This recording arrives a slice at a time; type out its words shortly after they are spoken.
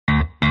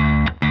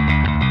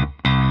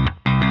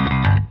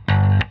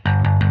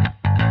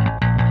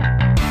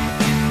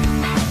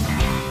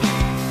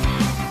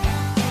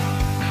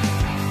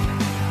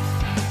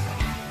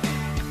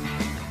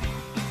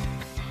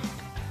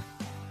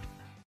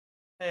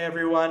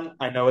everyone.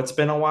 I know it's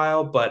been a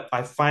while, but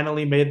I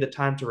finally made the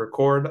time to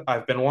record.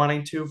 I've been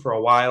wanting to for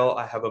a while.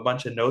 I have a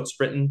bunch of notes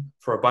written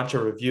for a bunch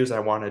of reviews I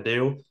want to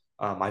do.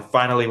 I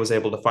finally was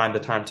able to find the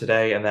time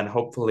today, and then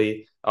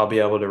hopefully I'll be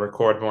able to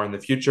record more in the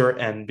future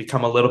and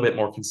become a little bit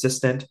more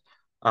consistent.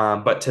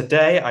 But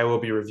today I will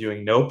be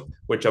reviewing Nope,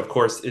 which of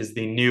course is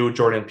the new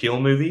Jordan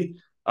Peele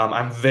movie.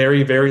 I'm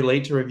very, very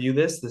late to review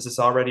this. This is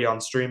already on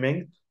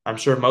streaming. I'm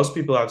sure most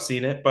people have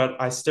seen it, but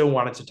I still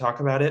wanted to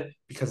talk about it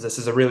because this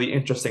is a really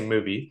interesting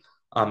movie.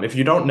 If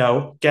you don't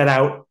know, Get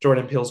Out,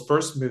 Jordan Peele's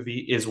first movie,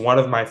 is one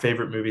of my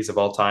favorite movies of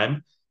all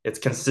time. It's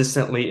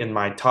consistently in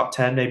my top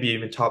 10, maybe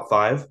even top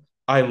five.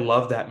 I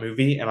love that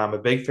movie, and I'm a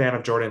big fan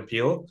of Jordan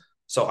Peele.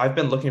 So I've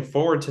been looking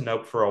forward to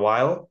Nope for a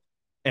while.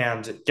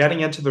 And getting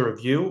into the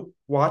review,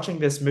 watching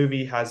this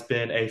movie has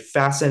been a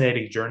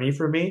fascinating journey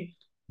for me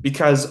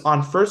because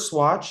on first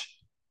watch,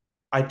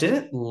 I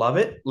didn't love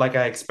it like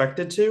I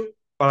expected to,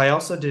 but I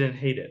also didn't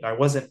hate it. I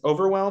wasn't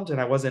overwhelmed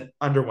and I wasn't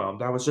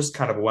underwhelmed. I was just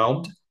kind of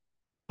whelmed,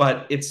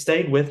 but it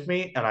stayed with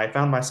me and I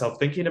found myself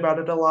thinking about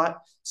it a lot.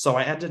 So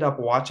I ended up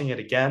watching it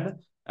again.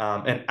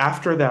 And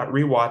after that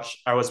rewatch,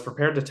 I was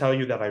prepared to tell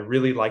you that I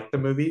really liked the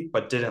movie,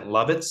 but didn't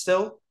love it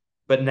still.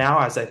 But now,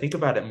 as I think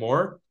about it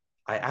more,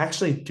 I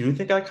actually do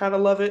think I kind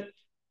of love it.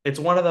 It's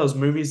one of those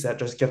movies that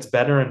just gets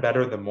better and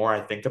better the more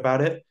I think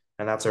about it.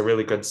 And that's a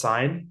really good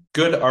sign.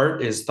 Good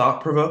art is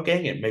thought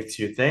provoking, it makes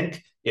you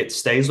think, it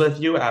stays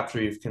with you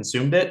after you've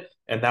consumed it.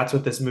 And that's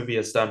what this movie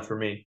has done for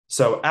me.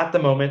 So at the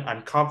moment,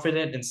 I'm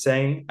confident in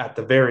saying, at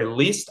the very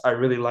least, I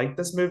really liked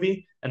this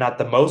movie. And at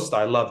the most,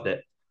 I loved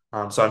it.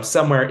 So I'm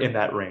somewhere in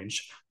that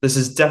range. This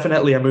is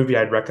definitely a movie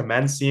I'd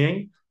recommend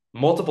seeing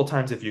multiple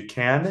times if you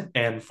can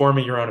and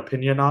forming your own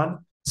opinion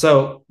on.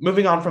 So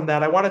moving on from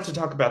that, I wanted to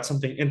talk about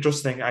something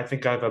interesting I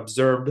think I've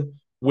observed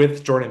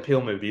with Jordan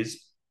Peele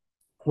movies,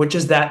 which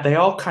is that they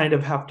all kind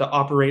of have to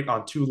operate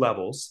on two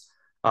levels.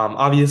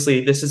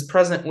 Obviously, this is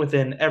present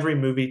within every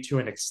movie to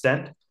an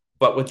extent,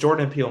 but with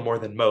Jordan Peele more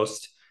than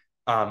most,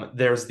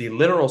 there's the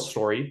literal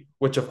story,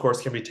 which of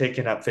course can be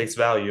taken at face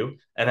value,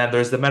 and then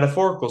there's the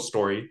metaphorical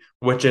story,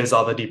 which is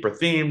all the deeper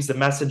themes, the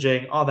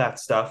messaging, all that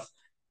stuff.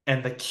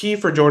 And the key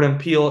for Jordan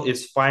Peele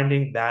is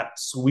finding that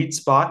sweet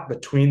spot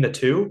between the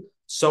two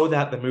so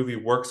that the movie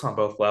works on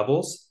both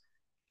levels.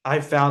 I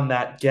found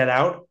that Get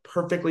Out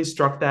perfectly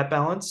struck that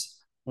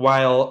balance,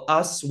 while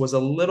Us was a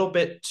little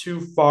bit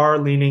too far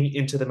leaning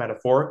into the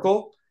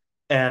metaphorical.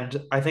 And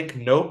I think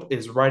Nope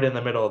is right in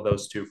the middle of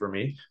those two for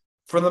me.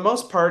 For the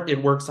most part,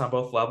 it works on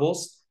both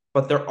levels,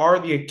 but there are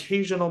the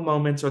occasional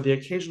moments or the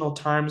occasional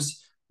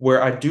times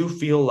where I do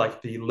feel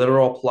like the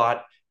literal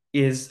plot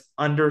is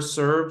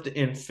underserved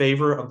in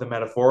favor of the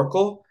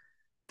metaphorical.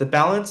 The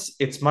balance,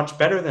 it's much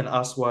better than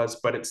Us was,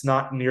 but it's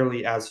not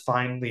nearly as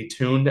finely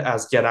tuned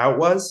as Get Out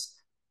was.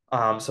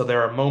 So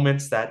there are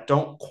moments that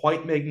don't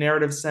quite make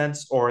narrative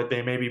sense, or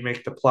they maybe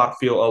make the plot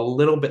feel a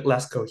little bit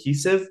less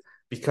cohesive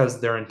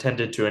because they're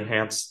intended to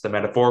enhance the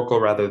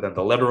metaphorical rather than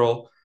the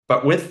literal.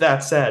 But with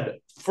that said,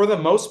 for the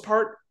most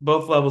part,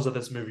 both levels of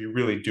this movie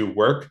really do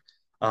work.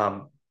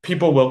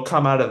 People will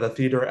come out of the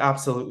theater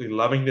absolutely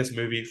loving this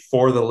movie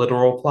for the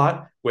literal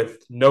plot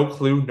with no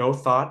clue, no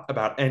thought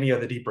about any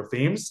of the deeper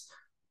themes.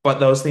 But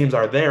those themes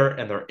are there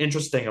and they're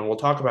interesting, and we'll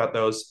talk about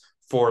those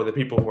for the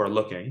people who are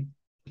looking.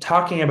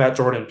 Talking about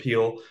Jordan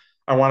Peele,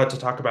 I wanted to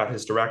talk about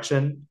his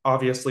direction.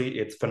 Obviously,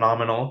 it's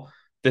phenomenal.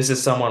 This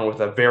is someone with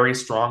a very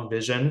strong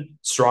vision,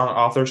 strong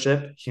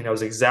authorship. He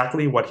knows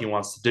exactly what he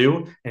wants to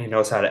do, and he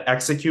knows how to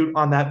execute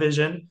on that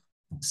vision.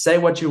 Say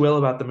what you will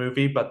about the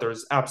movie, but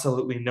there's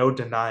absolutely no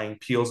denying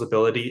Peele's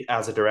ability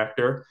as a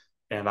director,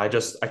 and I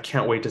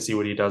can't wait to see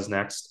what he does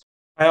next.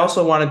 I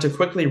also wanted to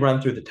quickly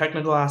run through the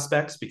technical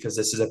aspects because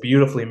this is a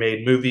beautifully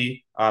made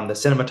movie. The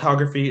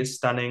cinematography is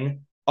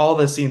stunning. All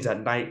the scenes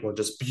at night were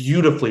just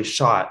beautifully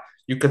shot.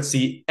 You could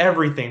see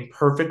everything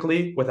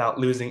perfectly without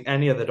losing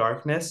any of the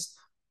darkness.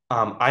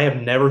 I have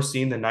never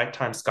seen the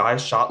nighttime sky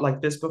shot like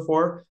this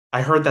before.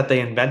 I heard that they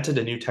invented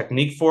a new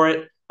technique for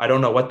it. I don't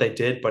know what they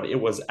did, but it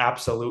was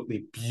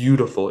absolutely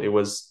beautiful. It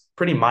was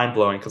pretty mind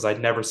blowing because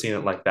I'd never seen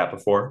it like that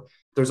before.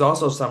 There's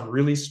also some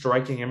really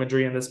striking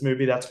imagery in this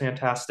movie that's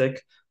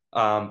fantastic.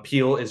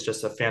 Peele is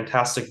just a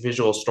fantastic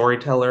visual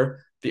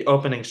storyteller. The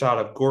opening shot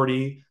of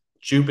Gordy,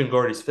 Jupe and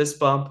Gordy's fist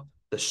bump,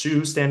 the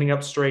shoe standing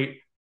up straight,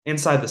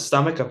 inside the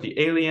stomach of the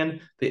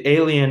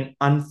alien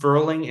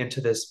unfurling into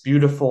this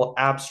beautiful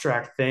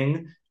abstract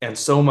thing, and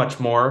so much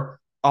more.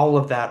 All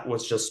of that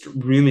was just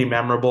really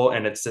memorable,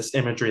 and it's this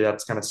imagery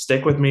that's going to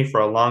stick with me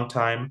for a long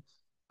time.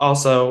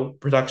 Also,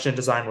 production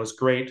design was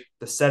great.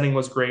 The setting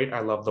was great.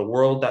 I love the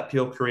world that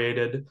Peele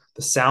created.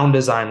 The sound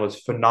design was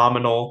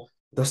phenomenal.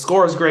 The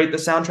score is great. The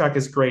soundtrack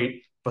is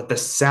great, but the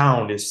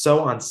sound is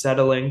so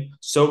unsettling,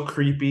 so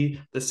creepy.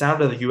 The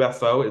sound of the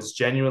UFO is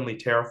genuinely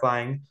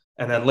terrifying.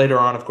 And then later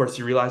on, of course,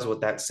 you realize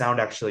what that sound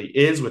actually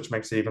is, which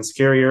makes it even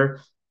scarier.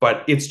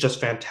 But it's just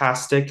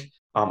fantastic.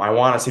 I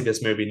want to see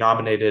this movie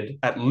nominated,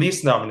 at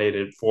least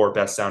nominated for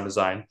Best Sound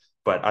Design.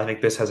 But I think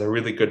this has a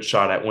really good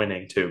shot at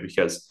winning too,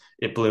 because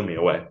it blew me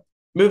away.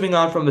 Moving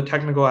on from the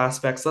technical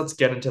aspects, let's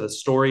get into the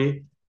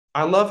story.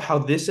 I love how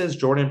this is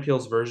Jordan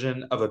Peele's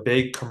version of a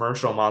big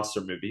commercial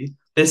monster movie.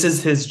 This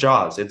is his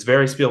Jaws. It's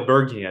very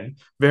Spielbergian,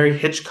 very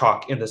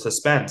Hitchcock in the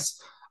suspense.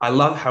 I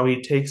love how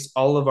he takes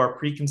all of our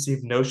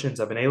preconceived notions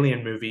of an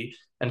alien movie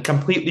and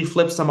completely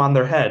flips them on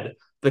their head.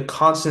 The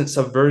constant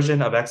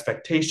subversion of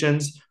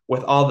expectations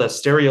with all the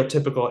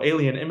stereotypical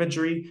alien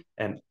imagery,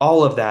 and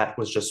all of that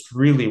was just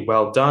really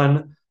well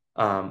done.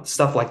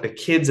 Stuff like the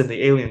kids in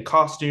the alien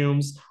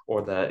costumes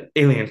or the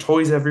alien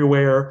toys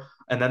everywhere,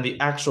 and then the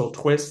actual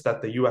twist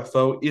that the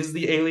UFO is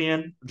the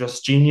alien,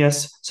 just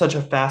genius. Such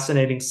a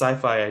fascinating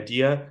sci-fi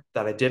idea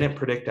that I didn't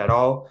predict at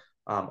all.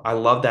 I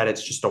love that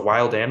it's just a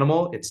wild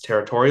animal. It's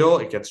territorial.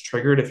 It gets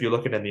triggered if you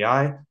look it in the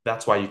eye.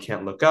 That's why you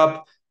can't look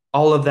up.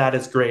 All of that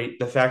is great.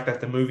 The fact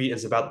that the movie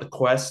is about the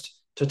quest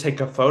to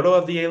take a photo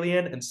of the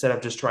alien instead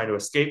of just trying to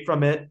escape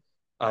from it,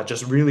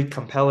 just really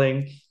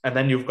compelling. And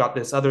then you've got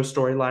this other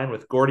storyline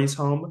with Gordy's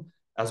home,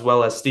 as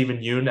well as Stephen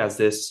Yeun as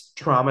this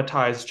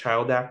traumatized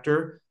child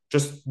actor.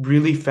 Just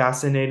really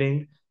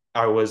fascinating.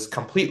 I was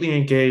completely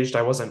engaged.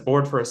 I wasn't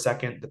bored for a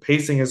second. The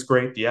pacing is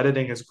great. The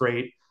editing is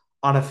great.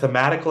 On a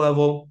thematic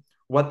level,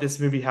 what this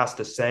movie has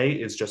to say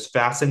is just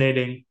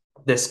fascinating.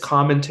 This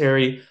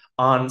commentary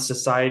on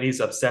society's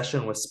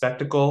obsession with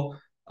spectacle,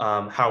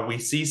 how we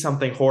see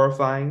something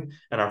horrifying,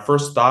 and our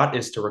first thought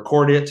is to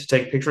record it, to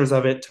take pictures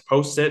of it, to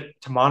post it,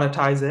 to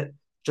monetize it.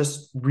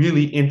 Just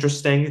really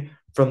interesting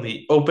from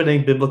the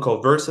opening biblical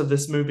verse of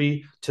this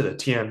movie to the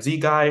TMZ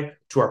guy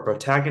to our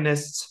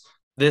protagonists.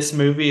 This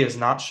movie is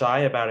not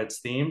shy about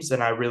its themes,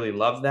 and I really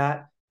love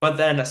that. But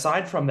then,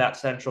 aside from that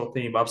central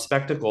theme of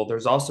spectacle,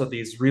 there's also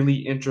these really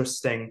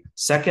interesting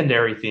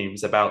secondary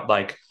themes about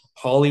like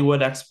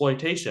Hollywood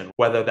exploitation,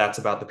 whether that's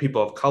about the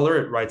people of color,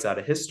 it writes out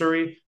of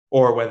history,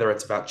 or whether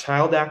it's about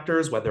child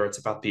actors, whether it's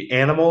about the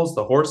animals,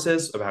 the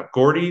horses, about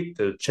Gordy,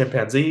 the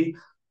chimpanzee,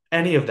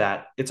 any of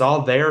that. It's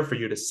all there for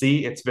you to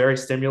see. It's very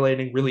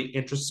stimulating, really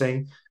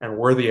interesting, and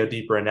worthy of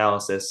deeper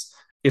analysis.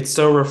 It's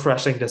so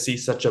refreshing to see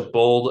such a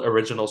bold,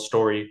 original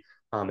story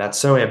that's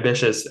so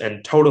ambitious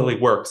and totally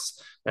works.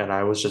 And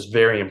I was just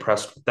very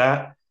impressed with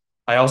that.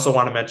 I also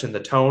want to mention the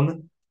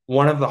tone.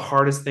 One of the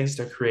hardest things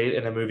to create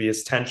in a movie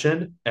is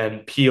tension,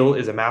 and Peele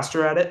is a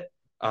master at it.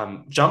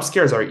 Jump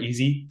scares are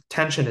easy,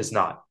 tension is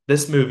not.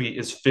 This movie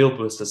is filled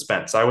with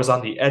suspense. I was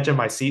on the edge of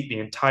my seat the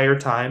entire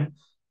time.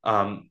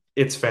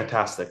 It's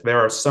fantastic.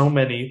 There are so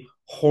many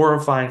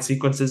horrifying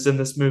sequences in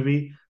this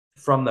movie,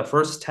 from the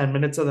first 10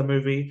 minutes of the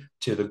movie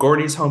to the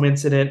Gordy's home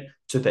incident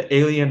to the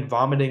alien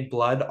vomiting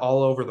blood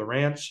all over the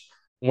ranch.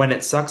 When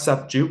it sucks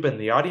up Jupe in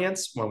the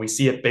audience, when we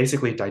see it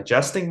basically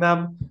digesting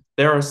them,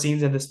 there are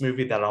scenes in this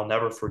movie that I'll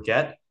never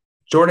forget.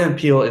 Jordan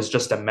Peele is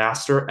just a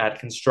master at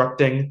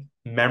constructing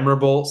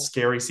memorable,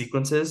 scary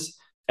sequences,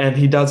 and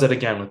he does it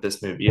again with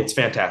this movie. It's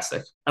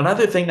fantastic.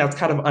 Another thing that's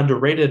kind of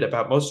underrated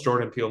about most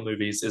Jordan Peele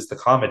movies is the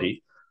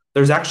comedy.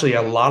 There's actually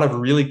a lot of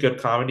really good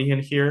comedy in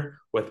here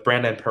with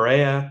Brandon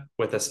Perea,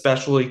 with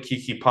especially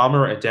Keke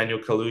Palmer and Daniel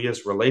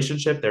Kaluuya's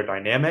relationship. They're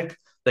dynamic.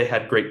 They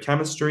had great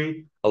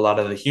chemistry. A lot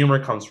of the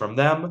humor comes from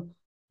them.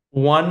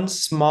 One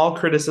small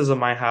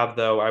criticism I have,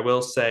 though, I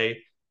will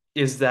say,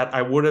 is that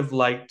I would have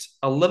liked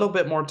a little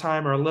bit more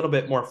time or a little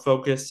bit more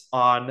focus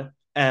on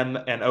M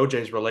and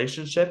OJ's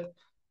relationship,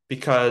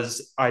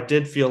 because I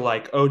did feel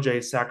like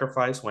OJ's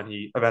sacrifice when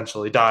he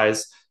eventually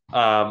dies,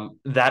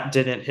 that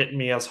didn't hit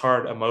me as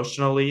hard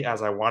emotionally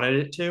as I wanted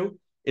it to.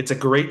 It's a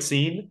great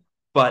scene,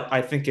 but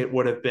I think it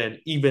would have been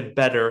even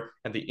better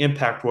and the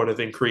impact would have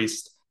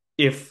increased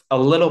if a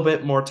little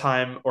bit more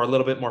time or a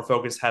little bit more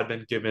focus had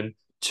been given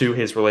to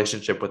his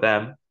relationship with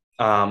M.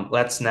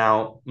 Let's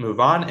now move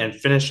on and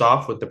finish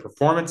off with the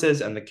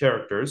performances and the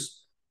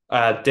characters.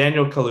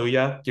 Daniel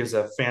Kaluuya gives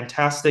a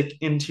fantastic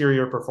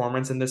interior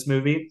performance in this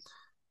movie.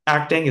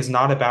 Acting is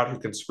not about who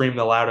can scream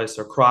the loudest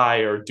or cry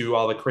or do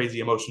all the crazy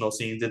emotional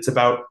scenes. It's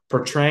about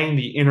portraying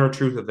the inner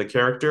truth of the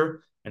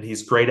character, and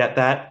he's great at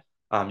that.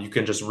 You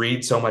can just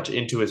read so much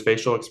into his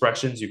facial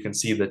expressions. You can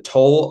see the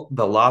toll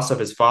the loss of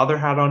his father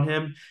had on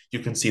him. You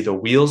can see the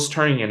wheels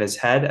turning in his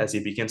head as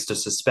he begins to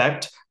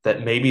suspect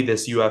that maybe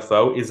this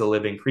UFO is a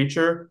living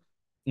creature.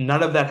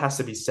 None of that has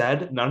to be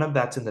said. None of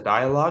that's in the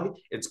dialogue.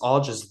 It's all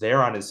just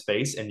there on his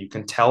face, and you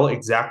can tell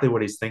exactly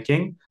what he's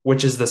thinking,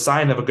 which is the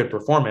sign of a good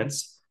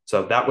performance.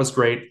 So that was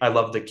great. I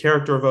loved the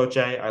character of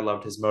OJ. I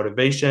loved his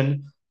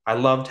motivation. I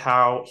loved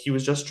how he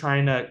was just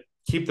trying to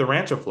keep the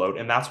ranch afloat,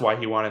 and that's why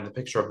he wanted the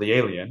picture of the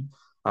alien.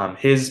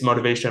 His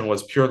motivation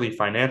was purely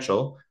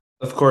financial.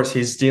 Of course,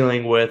 he's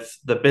dealing with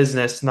the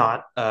business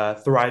not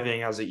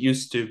thriving as it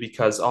used to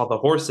because all the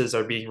horses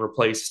are being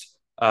replaced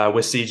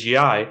with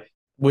CGI,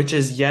 which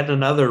is yet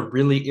another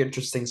really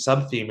interesting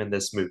sub theme in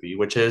this movie,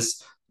 which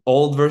is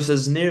old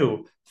versus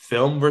new,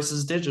 film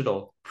versus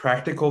digital,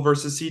 practical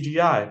versus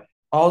CGI.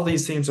 All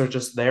these themes are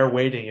just there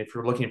waiting if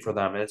you're looking for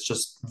them. And it's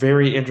just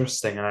very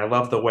interesting. And I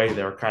love the way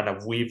they're kind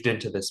of weaved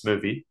into this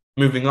movie.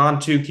 Moving on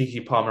to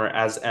Keke Palmer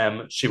as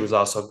M, she was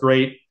also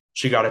great.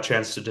 She got a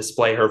chance to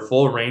display her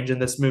full range in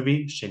this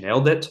movie. She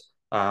nailed it.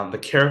 The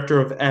character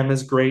of M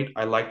is great.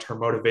 I liked her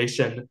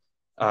motivation.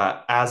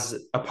 as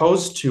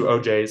opposed to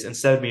OJ's,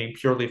 instead of being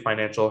purely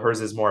financial, hers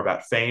is more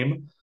about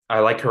fame. I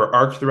like her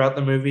arc throughout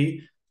the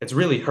movie. It's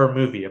really her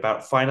movie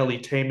about finally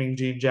taming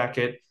Jean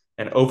Jacket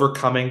and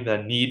overcoming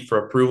the need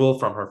for approval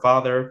from her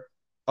father.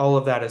 All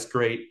of that is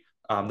great.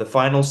 The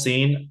final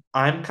scene,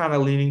 I'm kind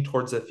of leaning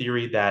towards the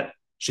theory that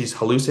she's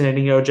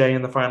hallucinating OJ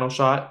in the final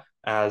shot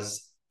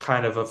as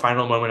kind of a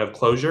final moment of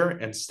closure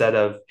instead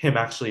of him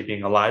actually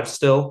being alive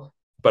still.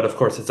 But of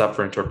course, it's up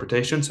for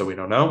interpretation, so we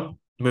don't know.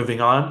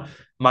 Moving on,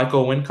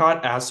 Michael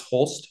Wincott as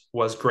Holst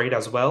was great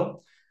as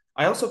well.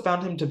 I also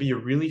found him to be a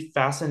really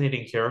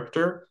fascinating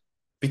character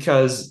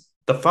because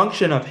the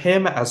function of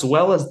him as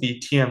well as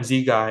the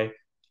TMZ guy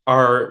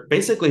are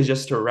basically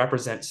just to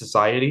represent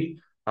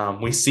society.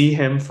 We see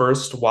him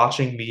first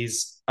watching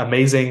these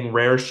amazing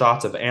rare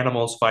shots of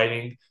animals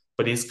fighting,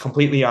 but he's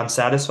completely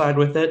unsatisfied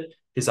with it.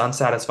 He's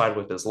unsatisfied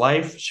with his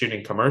life,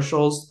 shooting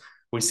commercials.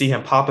 We see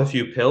him pop a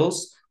few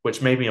pills,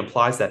 which maybe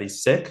implies that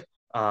he's sick.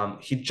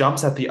 He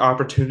jumps at the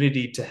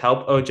opportunity to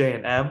help OJ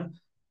and M,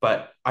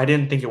 but I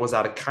didn't think it was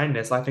out of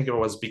kindness. I think it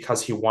was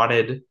because he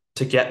wanted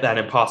to get that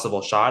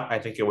impossible shot. I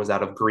think it was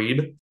out of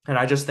greed. And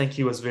I just think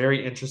he was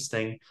very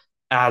interesting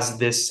as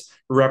this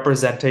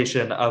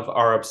representation of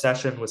our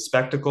obsession with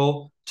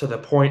spectacle to the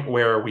point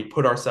where we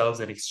put ourselves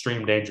in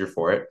extreme danger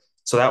for it.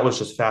 So that was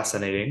just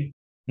fascinating.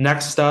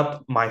 Next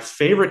up, my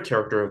favorite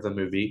character of the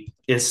movie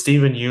is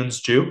Stephen Yeun's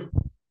Jupe.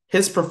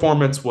 His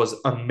performance was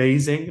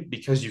amazing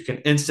because you can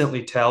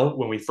instantly tell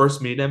when we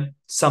first meet him,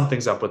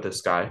 something's up with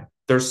this guy.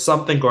 There's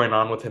something going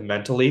on with him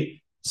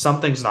mentally.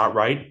 Something's not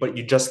right, but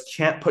you just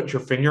can't put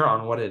your finger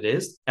on what it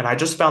is. And I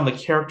just found the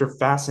character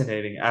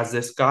fascinating as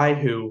this guy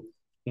who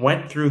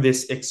went through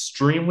this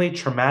extremely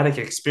traumatic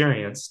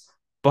experience,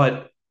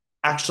 but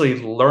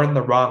actually learned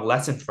the wrong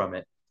lesson from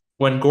it.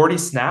 When Gordy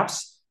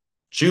snaps,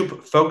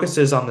 Jupe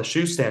focuses on the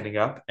shoe standing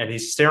up and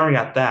he's staring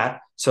at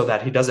that so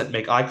that he doesn't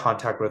make eye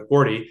contact with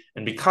Gordy.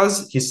 And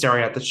because he's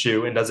staring at the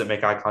shoe and doesn't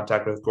make eye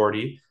contact with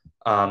Gordy,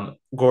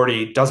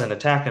 Gordy doesn't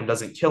attack him,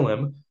 doesn't kill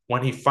him.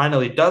 When he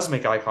finally does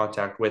make eye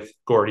contact with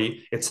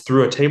Gordy, it's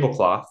through a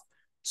tablecloth.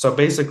 So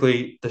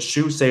basically, the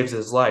shoe saves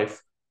his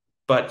life,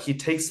 but he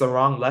takes the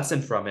wrong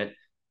lesson from it.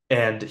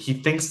 And he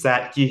thinks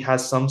that he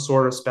has some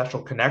sort of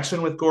special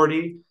connection with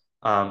Gordy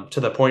to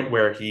the point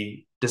where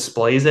he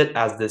displays it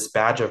as this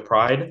badge of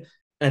pride.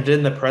 And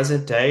in the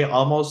present day,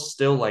 almost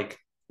still like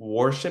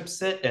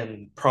worships it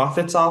and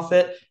profits off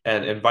it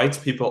and invites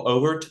people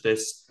over to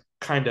this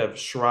kind of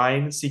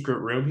shrine secret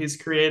room he's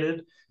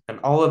created. And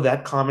all of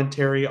that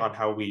commentary on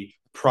how we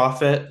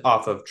profit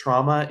off of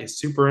trauma is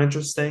super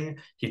interesting.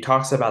 He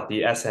talks about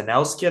the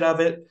SNL skit of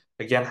it,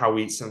 again, how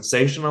we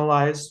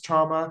sensationalize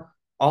trauma,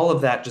 all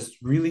of that just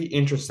really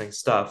interesting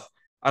stuff.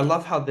 I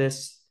love how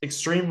this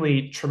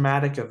extremely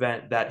traumatic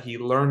event that he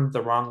learned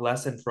the wrong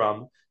lesson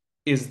from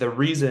is the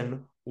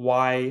reason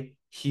why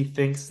he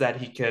thinks that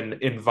he can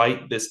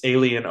invite this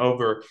alien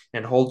over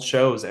and hold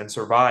shows and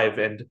survive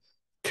and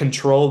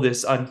control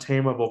this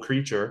untamable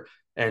creature.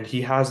 And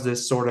he has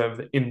this sort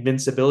of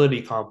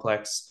invincibility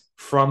complex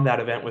from that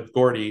event with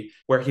Gordy,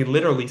 where he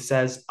literally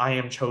says, I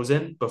am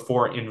chosen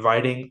before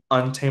inviting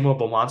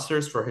untamable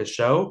monsters for his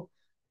show.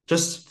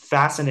 Just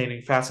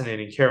fascinating,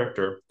 fascinating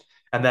character.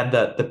 And then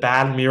the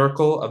bad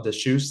miracle of the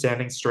shoe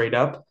standing straight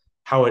up,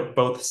 how it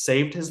both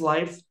saved his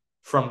life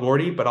from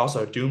Gordy, but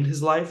also doomed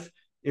his life.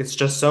 It's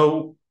just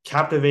so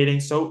captivating,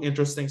 so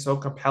interesting, so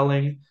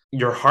compelling.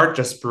 Your heart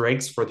just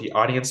breaks for the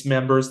audience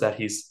members that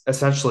he's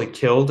essentially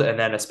killed. And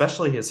then,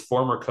 especially his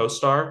former co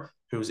star,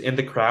 who's in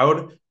the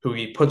crowd, who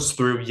he puts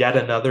through yet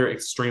another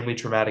extremely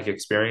traumatic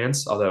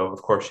experience, although,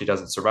 of course, she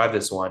doesn't survive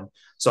this one.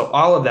 So,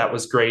 all of that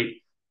was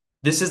great.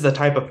 This is the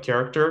type of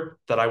character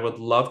that I would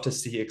love to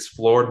see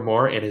explored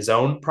more in his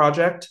own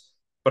project.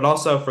 But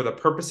also, for the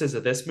purposes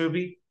of this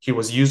movie, he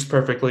was used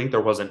perfectly. There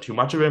wasn't too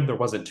much of him, there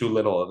wasn't too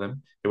little of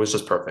him. It was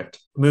just perfect.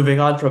 Moving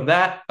on from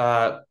that,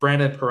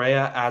 Brandon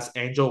Perea as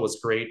Angel was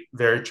great,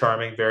 very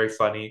charming, very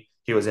funny.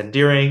 He was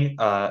endearing,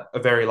 a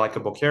very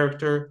likable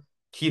character.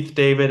 Keith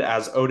David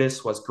as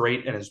Otis was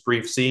great in his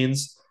brief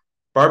scenes.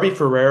 Barbie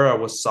Ferreira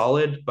was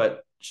solid,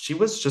 but she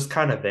was just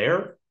kind of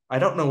there. I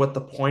don't know what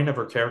the point of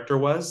her character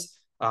was.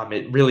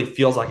 It really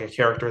feels like a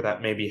character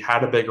that maybe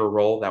had a bigger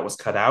role that was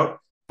cut out.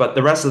 But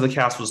the rest of the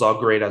cast was all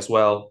great as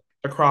well.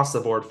 Across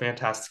the board,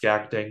 fantastic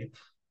acting.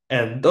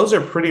 And those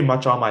are pretty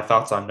much all my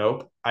thoughts on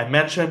Nope. I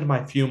mentioned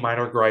my few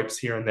minor gripes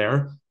here and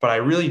there, but I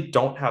really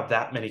don't have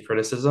that many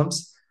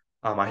criticisms.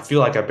 I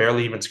feel like I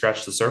barely even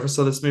scratched the surface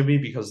of this movie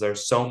because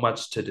there's so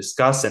much to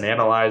discuss and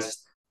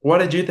analyze. What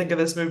did you think of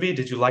this movie?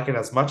 Did you like it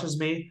as much as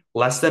me,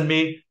 less than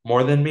me,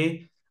 more than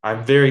me?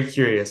 I'm very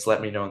curious.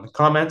 Let me know in the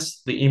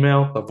comments, the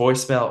email, the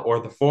voicemail,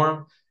 or the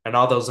forum, and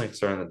all those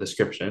links are in the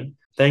description.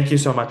 Thank you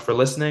so much for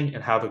listening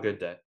and have a good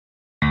day.